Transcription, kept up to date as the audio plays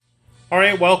All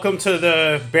right, welcome to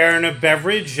the Baron of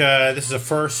Beverage. This is a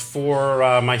first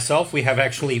for myself. We have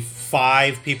actually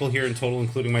 5 people here in total,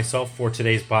 including myself, for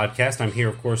today's podcast. I'm here,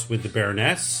 of course, with the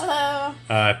Baroness. Hello.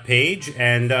 Paige.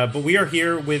 And but we are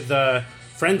here with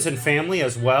friends and family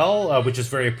as well, which is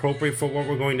very appropriate for what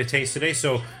we're going to taste today.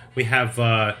 So we have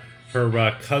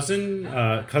her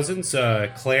cousins,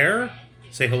 Claire.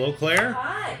 Say hello, Claire.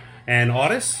 Hi. And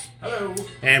Otis. Hello.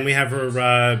 And we have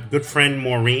her good friend,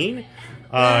 Maureen.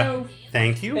 Hello.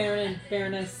 Thank you.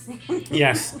 Baroness.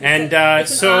 Yes, and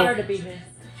It's an honor to be here.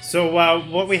 So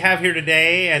what we have here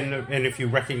today, and if you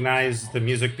recognize the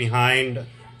music behind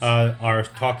our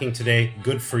talking today,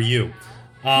 good for you.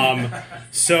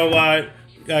 Claire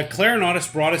and Otis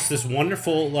brought us this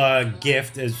wonderful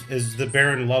gift, as the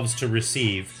Baron loves to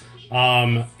receive,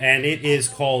 and it is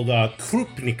called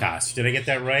Krupnikas. Did I get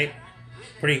that right?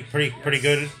 Pretty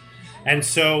good. And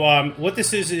so what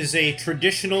this is a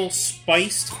traditional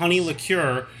spiced honey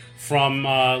liqueur from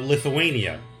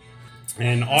Lithuania.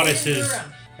 And Otis is...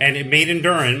 And it made in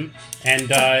Durham. And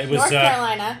it was... North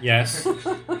Carolina. Yes.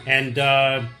 And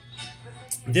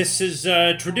this is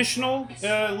traditional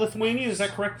Lithuania, is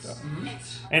that correct? Mm-hmm.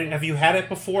 And have you had it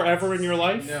before, ever in your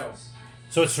life? No.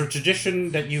 So it's a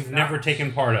tradition that you've never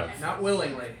taken part of? Not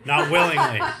willingly. Not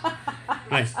willingly.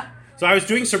 Nice. So I was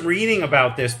doing some reading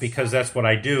about this because that's what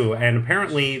I do, and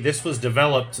apparently this was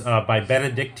developed by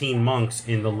Benedictine monks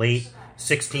in the late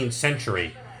 16th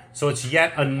century. So it's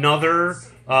yet another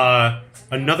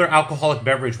alcoholic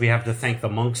beverage we have to thank the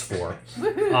monks for.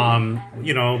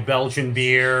 Belgian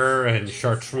beer and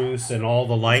chartreuse and all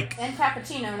the like. And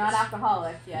cappuccino, not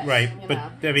alcoholic yet. Right, but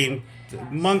I mean,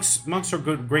 monks are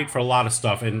great for a lot of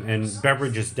stuff, and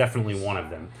beverage is definitely one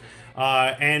of them.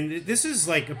 And this is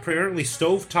like apparently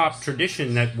stovetop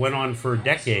tradition that went on for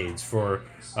decades for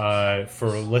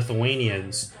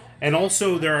Lithuanians, and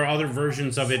also there are other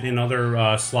versions of it in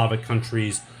other Slavic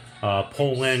countries.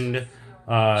 Poland,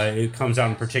 it comes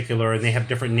out in particular, and they have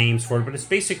different names for it. But it's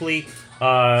basically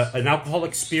an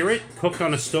alcoholic spirit cooked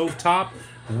on a stovetop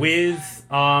with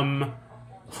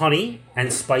honey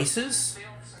and spices.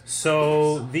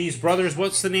 So these brothers,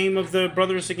 what's the name of the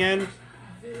brothers again?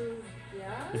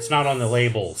 It's not on the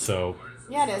label, so...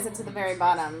 Yeah, it is. It's at the very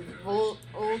bottom.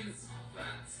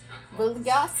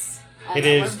 Vulgas? It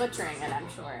is. We're butchering it, I'm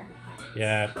sure.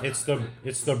 Yeah, it's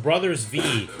the Brothers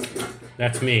V.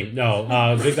 That's me. No,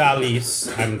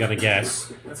 Vigalis, I'm going to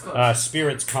guess.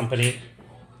 Spirits Company.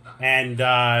 And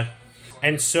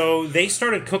so they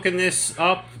started cooking this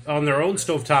up on their own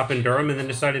stovetop in Durham and then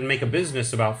decided to make a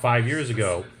business about 5 years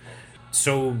ago.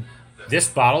 So... This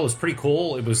bottle is pretty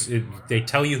cool. They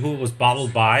tell you who it was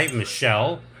bottled by,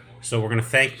 Michelle. So we're going to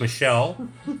thank Michelle.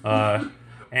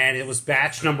 And it was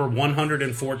batch number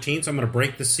 114. So I'm going to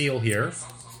break the seal here.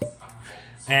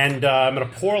 And I'm going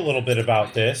to pour a little bit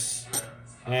about this.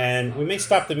 And we may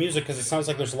stop the music because it sounds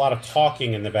like there's a lot of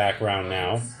talking in the background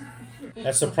now.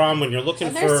 That's the problem when you're looking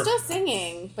and for... they're still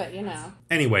singing, but you know.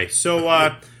 Anyway,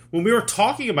 so when we were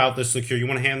talking about this liqueur, you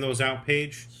want to hand those out,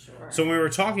 Paige? So when we were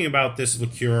talking about this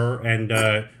liqueur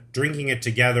and drinking it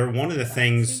together, one of the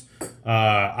things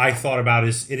I thought about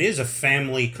is it is a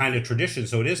family kind of tradition,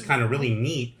 so it is kind of really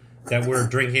neat that we're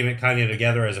drinking it kind of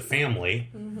together as a family.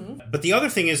 Mm-hmm. But the other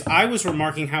thing is I was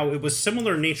remarking how it was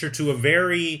similar in nature to a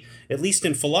very, at least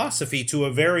in philosophy, to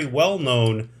a very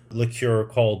well-known liqueur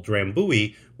called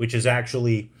Drambuie, which is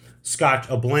actually Scotch,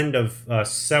 a blend of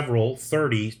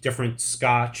 30 different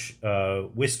Scotch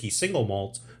whiskey single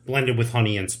malts, blended with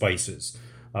honey and spices.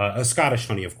 A Scottish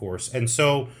honey, of course. And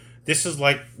so this is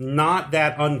like not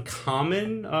that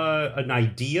uncommon an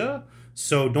idea.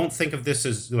 So don't think of this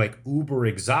as like uber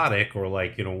exotic or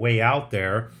like, way out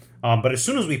there. But as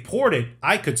soon as we poured it,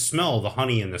 I could smell the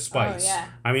honey and the spice. Oh, yeah.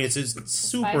 I mean, it's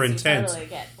super intense. Totally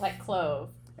get like clove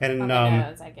and on the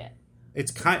nose, I get.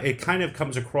 It kind of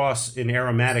comes across in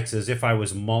aromatics as if I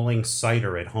was mulling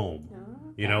cider at home.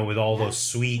 With all those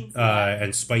sweet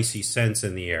and spicy scents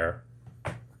in the air.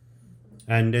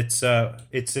 And it's an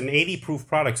 80 proof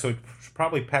product, so it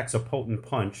probably packs a potent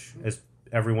punch as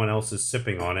everyone else is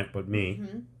sipping on it, but me.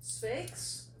 Mm-hmm.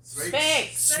 Sphinx.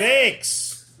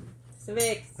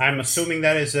 I'm assuming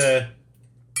that is a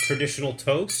traditional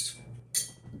toast.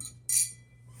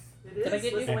 It is. Did I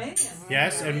get Lithuanian?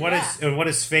 Yes, and what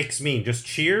does Sphinx mean? Just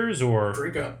cheers or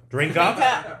Drink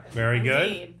up. Very good.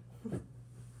 Indeed.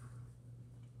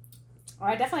 Oh,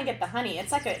 I definitely get the honey. It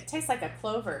tastes like a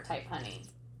clover type honey.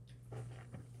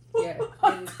 Yeah.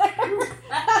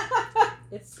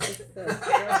 It's I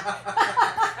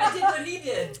did what he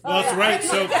did. Well, that's right.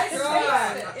 So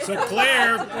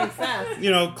Claire,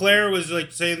 Claire was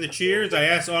like saying the cheers. I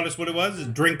asked Otis what it was.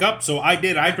 Drink up. So I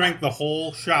did. I drank the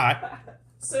whole shot.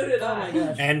 So did Oh I. my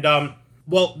gosh. And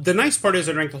well, the nice part is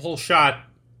I drank the whole shot,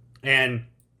 and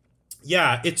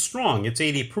yeah, it's strong. It's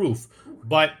 80 proof,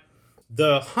 but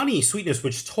the honey sweetness,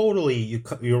 which totally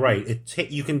you're right.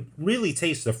 You can really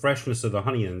taste the freshness of the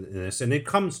honey in this, and it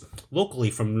comes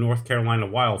locally from North Carolina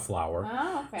wildflower.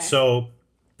 Oh, okay. So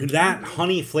that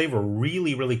honey flavor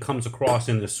really, really comes across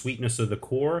in the sweetness of the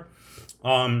core.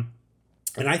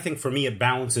 And I think for me, it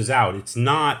balances out. It's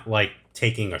not like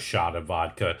taking a shot of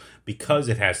vodka because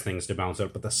it has things to balance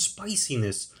out, but the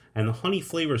spiciness and the honey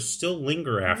flavors still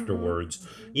linger afterwards.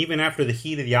 Even after the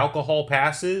heat of the alcohol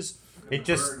passes, it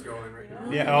just... Burn going right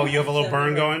now. Yeah, oh, you have a little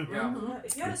burn going? Yeah.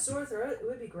 If you had a sore throat, it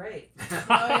would be great. Oh,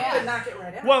 I yeah. would knock it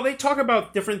right out. Well, they talk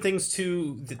about different things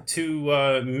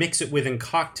to mix it with in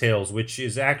cocktails, which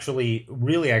is actually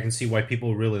really I can see why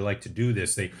people really like to do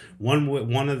this.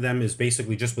 One of them is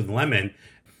basically just with lemon,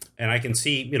 and I can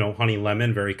see honey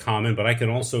lemon very common, but I can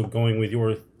also going with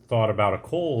your thought about a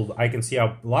cold. I can see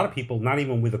how a lot of people not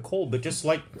even with a cold, but just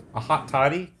like a hot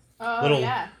toddy, Oh, little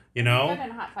yeah. you know. Good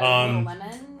and hot toddy, little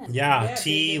lemon. And Yeah, Yeah,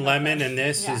 tea, baby lemon, fresh. and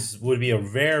this Yeah. would be a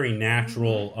very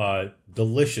natural,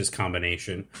 delicious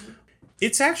combination.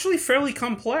 It's actually fairly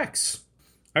complex.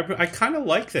 I kind of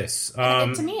like this.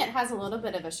 to me, it has a little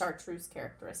bit of a chartreuse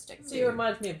characteristic. So it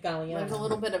reminds me of There's a Galliano.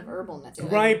 little bit of herbalness. to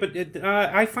it. Right, but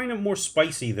I find it more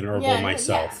spicy than herbal Yeah,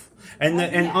 myself. yeah. And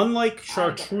Yeah. unlike I get it.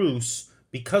 chartreuse,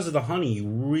 because of the honey, you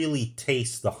really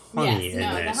taste the honey Yes, in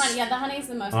no, this. the honey. Yeah, the honey's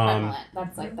the most prevalent.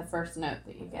 That's like the first note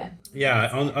that you get. Yeah,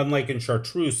 unlike in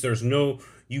chartreuse,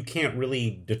 you can't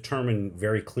really determine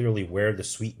very clearly where the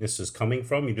sweetness is coming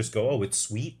from. You just go, oh, it's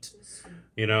sweet,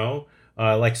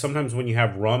 like sometimes when you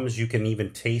have rums, you can even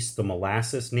taste the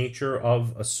molasses nature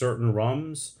of a certain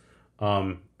rums.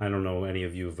 I don't know any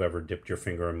of you have ever dipped your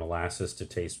finger in molasses to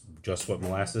taste just what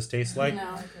molasses tastes like.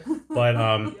 No. But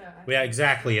yeah,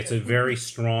 exactly. It's a very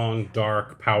strong,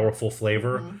 dark, powerful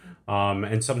flavor.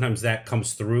 And sometimes that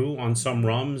comes through on some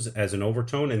rums as an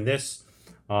overtone. And this,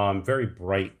 very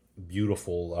bright,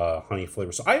 beautiful honey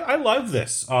flavor. So I love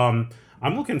this. I'm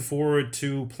looking forward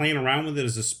to playing around with it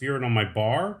as a spirit on my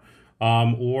bar.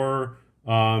 Or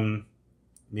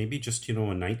maybe just, a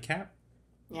nightcap.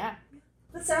 Yeah.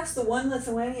 Let's ask the one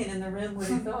Lithuanian in the room what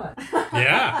he thought.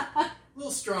 Yeah. A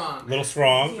little strong. Little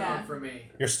strong. Yeah. For me.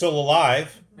 You're still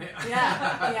alive.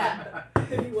 Yeah.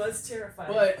 He was terrified.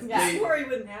 But Yeah. I swore he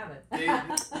wouldn't have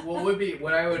it.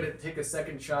 what I would take a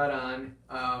second shot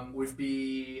on would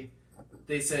be,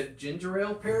 they said ginger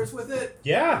ale pairs with it.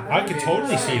 Yeah, I could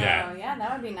totally see that. Oh, yeah,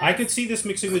 that would be nice. I could see this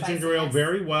mixing with ginger ale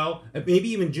very well. Maybe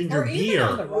even ginger Or even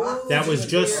on the beer. rocks. That was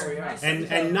Ginger just beer. Nice.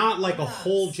 and not like a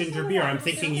whole ginger beer. I'm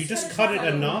thinking you just cut it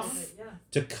enough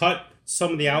to cut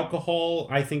some of the alcohol.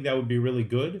 I think that would be really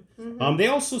good. They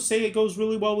also say it goes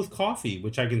really well with coffee,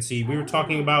 which I can see. We were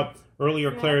talking about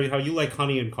earlier, Claire, how you like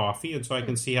honey and coffee, and so I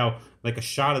can see how like a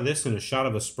shot of this and a shot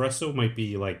of espresso might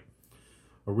be like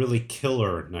a really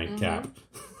killer nightcap.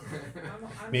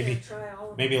 Maybe-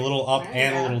 Maybe a little up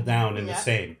and a little down in the Yeah.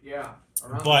 same. Yeah.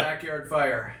 Around But- the backyard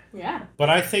fire. Yeah. But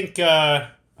I think I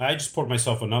just poured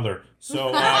myself another.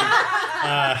 So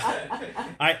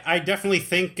I definitely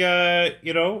think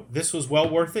this was well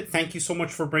worth it. Thank you so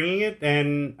much for bringing it.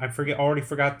 And I already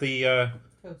forgot the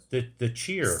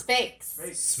cheer. Spakes.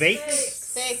 Spakes.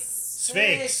 Spakes.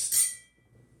 Spakes.